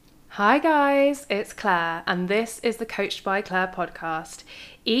Hi guys, it's Claire and this is the Coached by Claire podcast.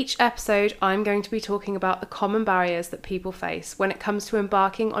 Each episode I'm going to be talking about the common barriers that people face when it comes to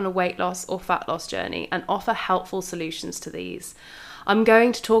embarking on a weight loss or fat loss journey and offer helpful solutions to these. I'm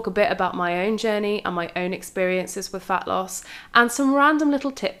going to talk a bit about my own journey and my own experiences with fat loss and some random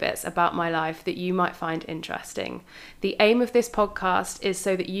little tidbits about my life that you might find interesting. The aim of this podcast is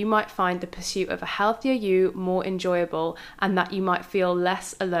so that you might find the pursuit of a healthier you more enjoyable and that you might feel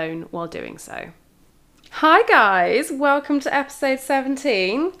less alone while doing so. Hi guys, welcome to episode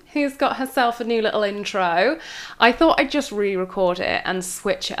 17. Who's got herself a new little intro? I thought I'd just re-record it and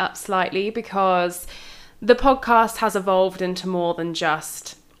switch it up slightly because the podcast has evolved into more than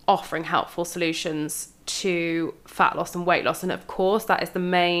just offering helpful solutions to fat loss and weight loss. And of course, that is the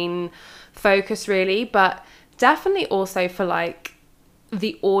main focus really, but definitely also for like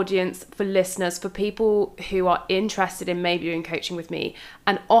the audience, for listeners, for people who are interested in maybe doing coaching with me,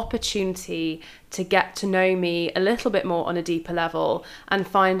 an opportunity to get to know me a little bit more on a deeper level and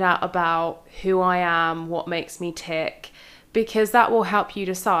find out about who I am, what makes me tick, because that will help you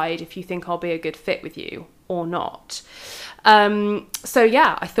decide if you think I'll be a good fit with you or not. So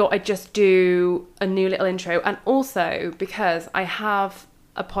yeah, I thought I'd just do a new little intro, and also because I have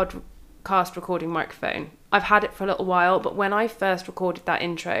a podcast recording microphone. I've had it for a little while, but when I first recorded that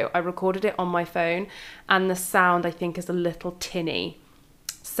intro, I recorded it on my phone and the sound I think is a little tinny.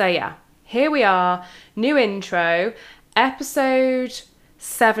 So yeah, here we are, new intro, episode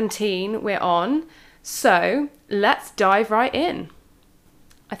 17 we're on. So let's dive right in.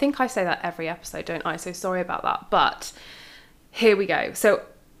 I think I say that every episode, don't I? So sorry about that, but here we go. So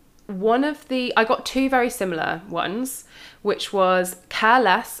I got two very similar ones, which was care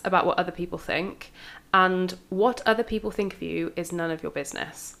less about what other people think and what other people think of you is none of your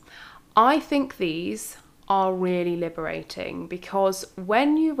business. I think these are really liberating because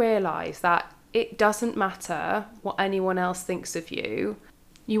when you realise that it doesn't matter what anyone else thinks of you,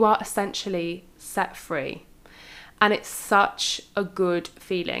 you are essentially set free. And it's such a good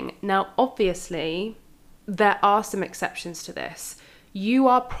feeling. Now, obviously, there are some exceptions to this. You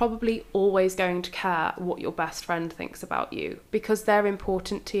are probably always going to care what your best friend thinks about you because they're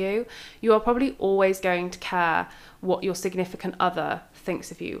important to you. You are probably always going to care what your significant other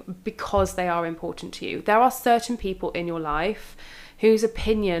thinks of you because they are important to you. There are certain people in your life whose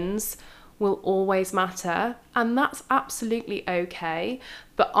opinions will always matter, and that's absolutely okay.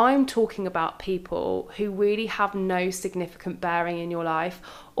 But I'm talking about people who really have no significant bearing in your life,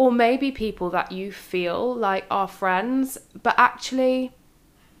 or maybe people that you feel like are friends, but actually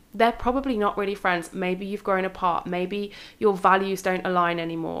they're probably not really friends. Maybe you've grown apart, maybe your values don't align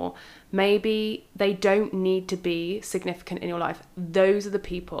anymore, maybe they don't need to be significant in your life. Those are the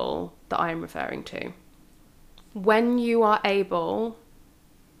people that I am referring to. When you are able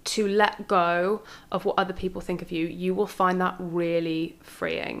to let go of what other people think of you, you will find that really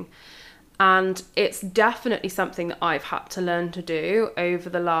freeing. And it's definitely something that I've had to learn to do over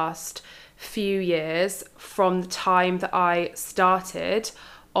the last few years from the time that I started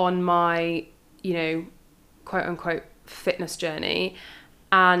on my, quote unquote fitness journey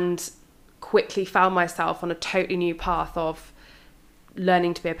and quickly found myself on a totally new path of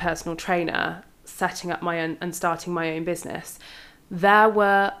learning to be a personal trainer, setting up my own and starting my own business. There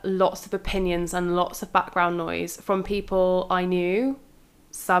were lots of opinions and lots of background noise from people I knew,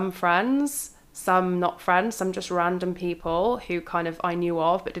 some friends, some not friends, some just random people who kind of I knew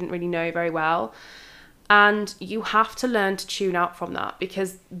of but didn't really know very well. And you have to learn to tune out from that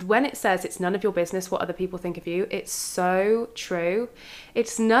because when it says it's none of your business what other people think of you, it's so true.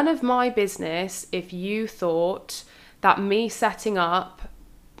 It's none of my business if you thought that me setting up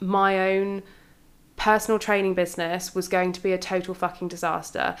my own personal training business was going to be a total fucking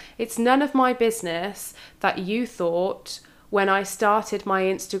disaster. It's none of my business that you thought when I started my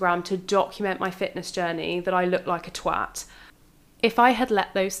Instagram to document my fitness journey that I looked like a twat. If I had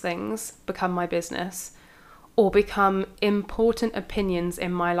let those things become my business or become important opinions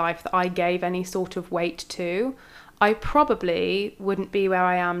in my life that I gave any sort of weight to, I probably wouldn't be where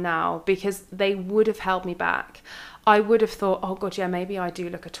I am now because they would have held me back. I would have thought, oh God, yeah, maybe I do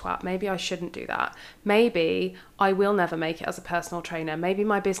look a twat. Maybe I shouldn't do that. Maybe I will never make it as a personal trainer. Maybe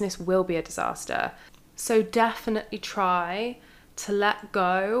my business will be a disaster. So definitely try to let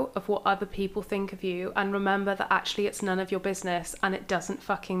go of what other people think of you and remember that actually it's none of your business and it doesn't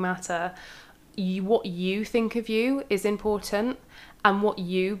fucking matter. What you think of you is important and what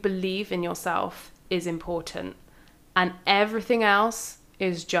you believe in yourself is important. And everything else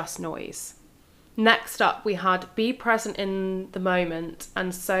is just noise. Next up, we had be present in the moment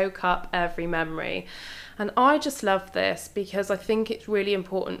and soak up every memory. And I just love this because I think it's really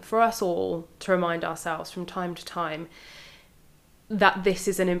important for us all to remind ourselves from time to time that this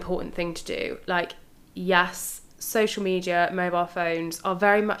is an important thing to do. Like, yes, social media, mobile phones are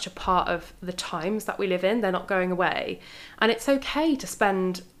very much a part of the times that we live in. They're not going away. And it's okay to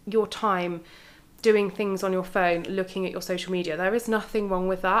spend your time doing things on your phone, looking at your social media. There is nothing wrong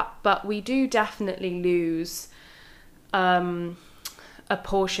with that, but we do definitely lose a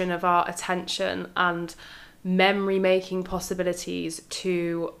portion of our attention and memory making possibilities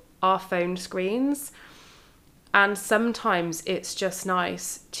to our phone screens. And sometimes it's just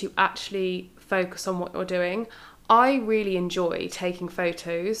nice to actually focus on what you're doing. I really enjoy taking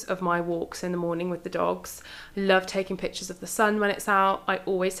photos of my walks in the morning with the dogs. I love taking pictures of the sun when it's out. I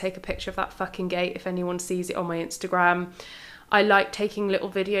always take a picture of that fucking gate if anyone sees it on my Instagram. I like taking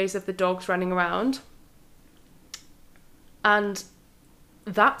little videos of the dogs running around. And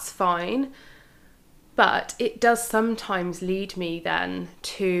that's fine. But it does sometimes lead me then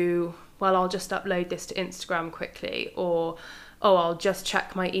to, well, I'll just upload this to Instagram quickly, or oh, I'll just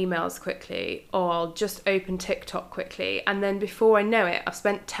check my emails quickly, or I'll just open TikTok quickly. And then before I know it, I've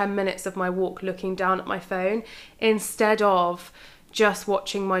spent 10 minutes of my walk looking down at my phone instead of just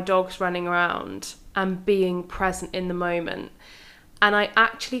watching my dogs running around and being present in the moment. And I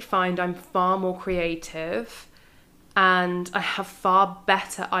actually find I'm far more creative and I have far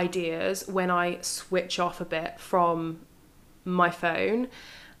better ideas when I switch off a bit from my phone.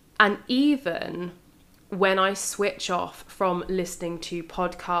 And even when I switch off from listening to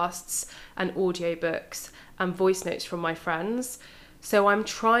podcasts and audiobooks and voice notes from my friends. So I'm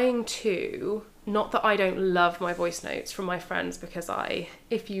trying to, not that I don't love my voice notes from my friends, because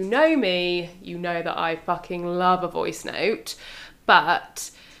if you know me, you know that I fucking love a voice note.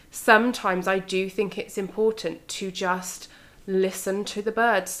 But sometimes I do think it's important to just listen to the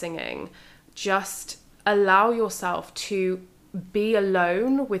birds singing. Just allow yourself to be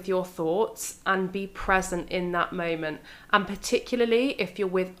alone with your thoughts and be present in that moment. And particularly if you're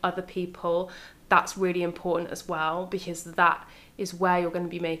with other people, that's really important as well, because that is where you're going to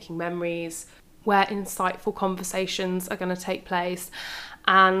be making memories, where insightful conversations are going to take place,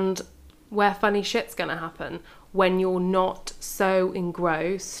 and where funny shit's going to happen when you're not so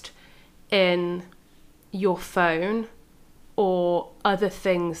engrossed in your phone or other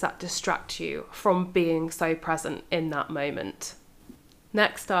things that distract you from being so present in that moment.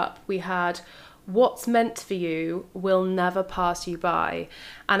 Next up, we had what's meant for you will never pass you by.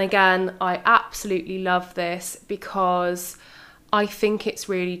 And again, I absolutely love this because I think it's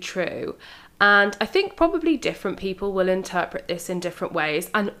really true. And I think probably different people will interpret this in different ways.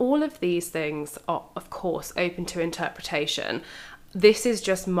 And all of these things are, of course, open to interpretation. This is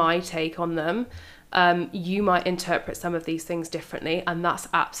just my take on them. You might interpret some of these things differently, and that's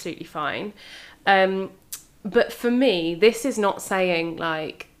absolutely fine. But for me, this is not saying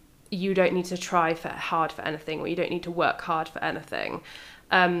like you don't need to try hard for anything, or you don't need to work hard for anything.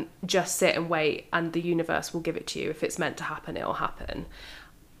 Just sit and wait, and the universe will give it to you. If it's meant to happen, it will happen.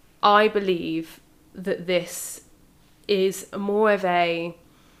 I believe that this is more of a,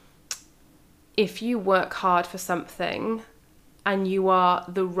 if you work hard for something and you are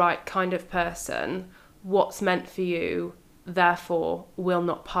the right kind of person, what's meant for you, therefore, will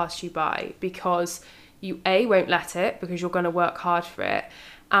not pass you by, because you A, won't let it because you're going to work hard for it,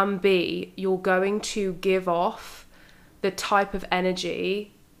 and B, you're going to give off the type of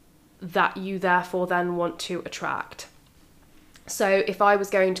energy that you therefore then want to attract. So if I was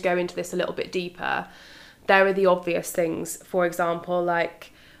going to go into this a little bit deeper, there are the obvious things. For example,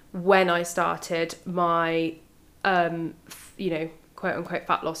 like when I started my quote unquote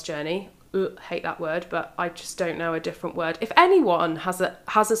fat loss journey. Hate that word, but I just don't know a different word. If anyone has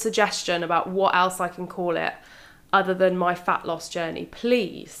a suggestion about what else I can call it other than my fat loss journey,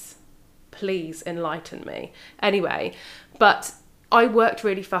 please enlighten me. Anyway, but I worked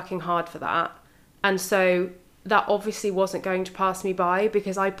really fucking hard for that. And so that obviously wasn't going to pass me by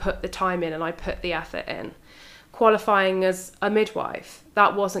because I put the time in and I put the effort in. Qualifying as a midwife,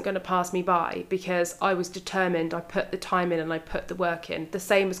 that wasn't going to pass me by because I was determined, I put the time in and I put the work in. The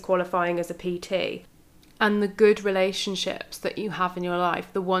same as qualifying as a PT. And the good relationships that you have in your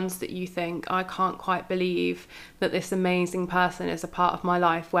life, the ones that you think, I can't quite believe that this amazing person is a part of my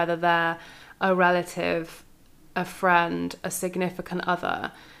life, whether they're a relative, a friend, a significant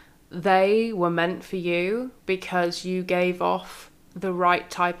other, they were meant for you because you gave off the right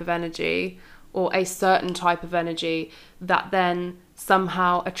type of energy, or a certain type of energy that then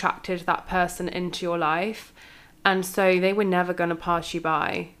somehow attracted that person into your life. And so they were never going to pass you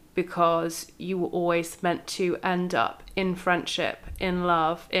by because you were always meant to end up in friendship, in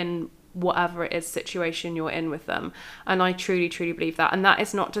love, in whatever it is situation you're in with them. And I truly, truly believe that. And that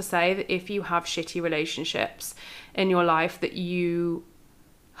is not to say that if you have shitty relationships in your life that you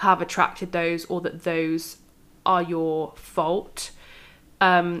have attracted those or that those are your fault.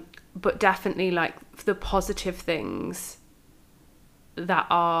 But definitely like the positive things that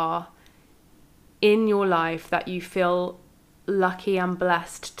are in your life that you feel lucky and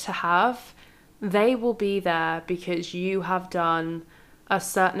blessed to have, they will be there because you have done a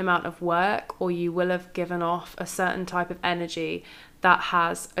certain amount of work, or you will have given off a certain type of energy that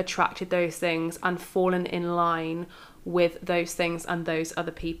has attracted those things and fallen in line with those things and those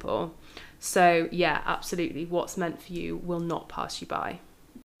other people. So yeah, absolutely, what's meant for you will not pass you by.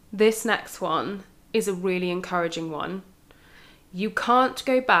 This next one is a really encouraging one. You can't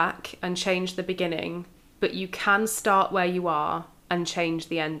go back and change the beginning, but you can start where you are and change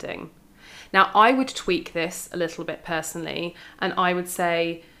the ending. Now, I would tweak this a little bit personally, and I would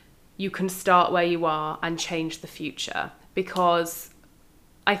say you can start where you are and change the future, because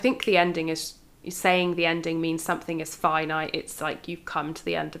I think the ending is, saying the ending means something is finite. It's like you've come to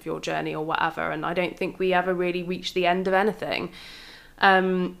the end of your journey or whatever, and I don't think we ever really reach the end of anything.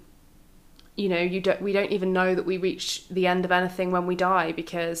 You know, we don't even know that we reach the end of anything when we die,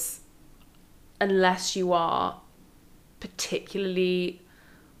 because unless you are particularly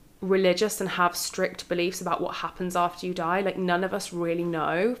religious and have strict beliefs about what happens after you die, like none of us really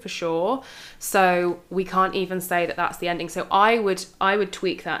know for sure, so we can't even say that that's the ending. So I would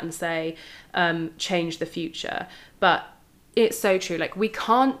tweak that and say change the future. But it's so true, like we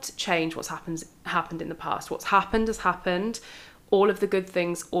can't change what's happened in the past. What's happened has happened, all of the good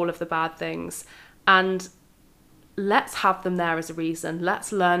things, all of the bad things, and let's have them there as a reason.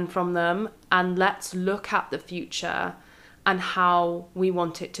 Let's learn from them and let's look at the future and how we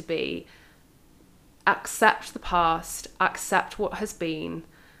want it to be. Accept the past, accept what has been,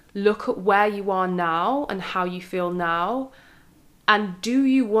 look at where you are now and how you feel now, and do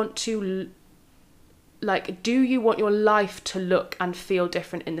you want your life to look and feel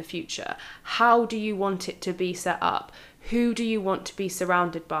different in the future? How do you want it to be set up? Who do you want to be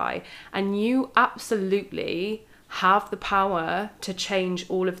surrounded by? And you absolutely have the power to change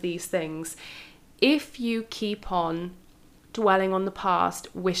all of these things. If you keep on dwelling on the past,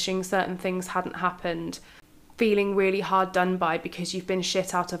 wishing certain things hadn't happened, feeling really hard done by because you've been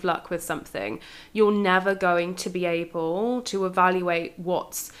shit out of luck with something, you're never going to be able to evaluate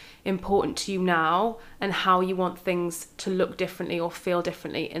what's important to you now and how you want things to look differently or feel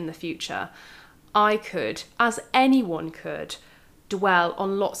differently in the future. I could, as anyone could, dwell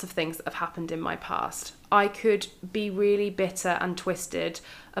on lots of things that have happened in my past. I could be really bitter and twisted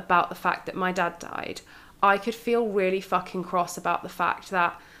about the fact that my dad died. I could feel really fucking cross about the fact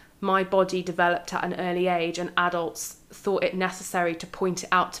that my body developed at an early age and adults thought it necessary to point it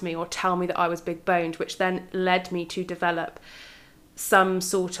out to me or tell me that I was big boned, which then led me to develop some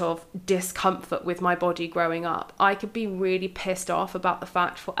sort of discomfort with my body growing up. I could be really pissed off about the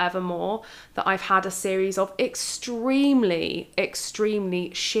fact forevermore that I've had a series of extremely,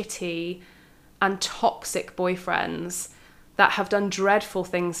 extremely shitty and toxic boyfriends that have done dreadful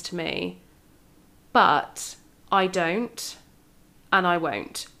things to me. But I don't, and I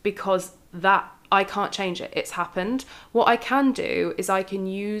won't, because that I can't change it. It's happened. What I can do is I can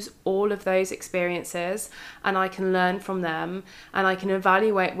use all of those experiences and I can learn from them and I can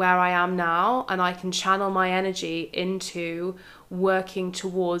evaluate where I am now and I can channel my energy into working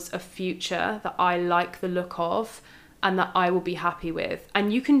towards a future that I like the look of and that I will be happy with.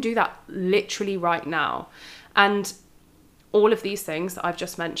 And you can do that literally right now. And all of these things that I've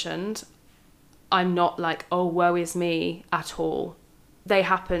just mentioned, I'm not like, oh, woe is me at all. They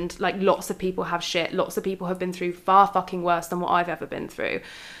happened. Like, lots of people have shit. Lots of people have been through far fucking worse than what I've ever been through.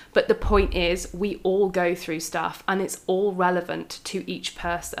 But the point is, we all go through stuff and it's all relevant to each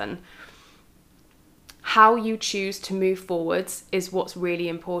person. How you choose to move forwards is what's really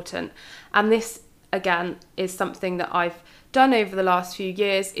important. And this, again, is something that I've done over the last few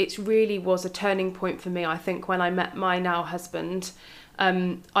years. It really was a turning point for me, I think, when I met my now husband.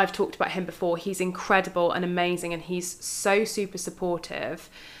 I've talked about him before. He's incredible and amazing and he's so super supportive.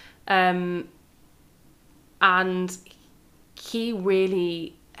 And he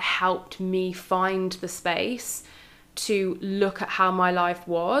really helped me find the space to look at how my life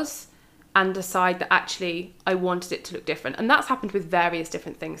was and decide that actually I wanted it to look different. And that's happened with various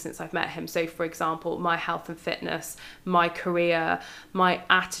different things since I've met him. So for example, my health and fitness, my career, my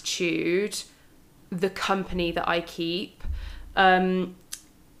attitude, the company that I keep.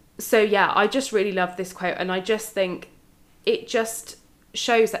 So yeah, I just really love this quote and I just think it just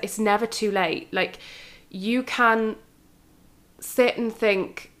shows that it's never too late. Like, you can sit and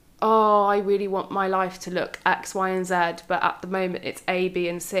think, oh, I really want my life to look X, Y, and Z, but at the moment it's A, B,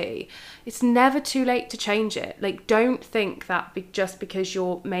 and C. It's never too late to change it. Like, don't think that just because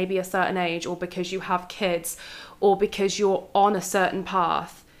you're maybe a certain age, or because you have kids, or because you're on a certain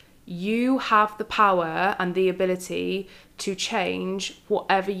path, you have the power and the ability to change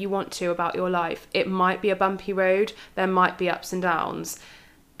whatever you want to about your life. It might be a bumpy road, there might be ups and downs.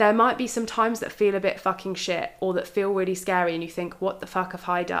 There might be some times that feel a bit fucking shit, or that feel really scary and you think, what the fuck have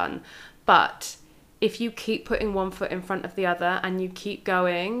I done? But if you keep putting one foot in front of the other, and you keep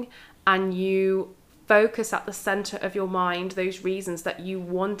going, and you focus at the center of your mind those reasons that you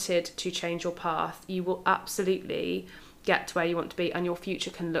wanted to change your path, you will absolutely get to where you want to be, and your future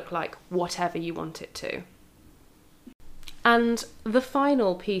can look like whatever you want it to. And the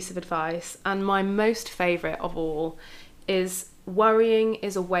final piece of advice, and my most favourite of all, is worrying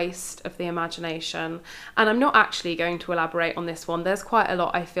is a waste of the imagination. And I'm not actually going to elaborate on this one. There's quite a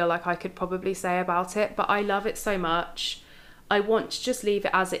lot I feel like I could probably say about it, but I love it so much. I want to just leave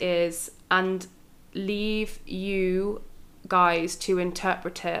it as it is and leave you guys to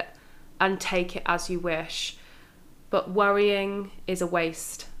interpret it and take it as you wish. But worrying is a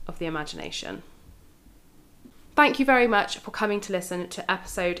waste of the imagination. Thank you very much for coming to listen to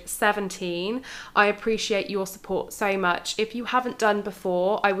episode 17. I appreciate your support so much. If you haven't done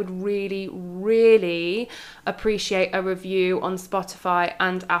before, I would really, really appreciate a review on Spotify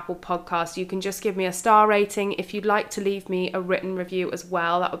and Apple Podcasts. You can just give me a star rating. If you'd like to leave me a written review as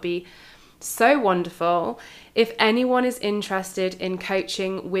well, that would be so wonderful. If anyone is interested in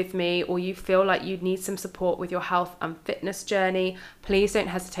coaching with me, or you feel like you need some support with your health and fitness journey, please don't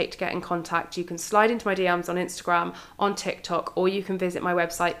hesitate to get in contact. You can slide into my DMs on Instagram, on TikTok, or you can visit my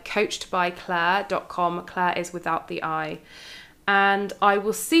website, coachedbyclaire.com. Claire is without the I. And I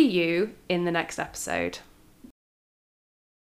will see you in the next episode.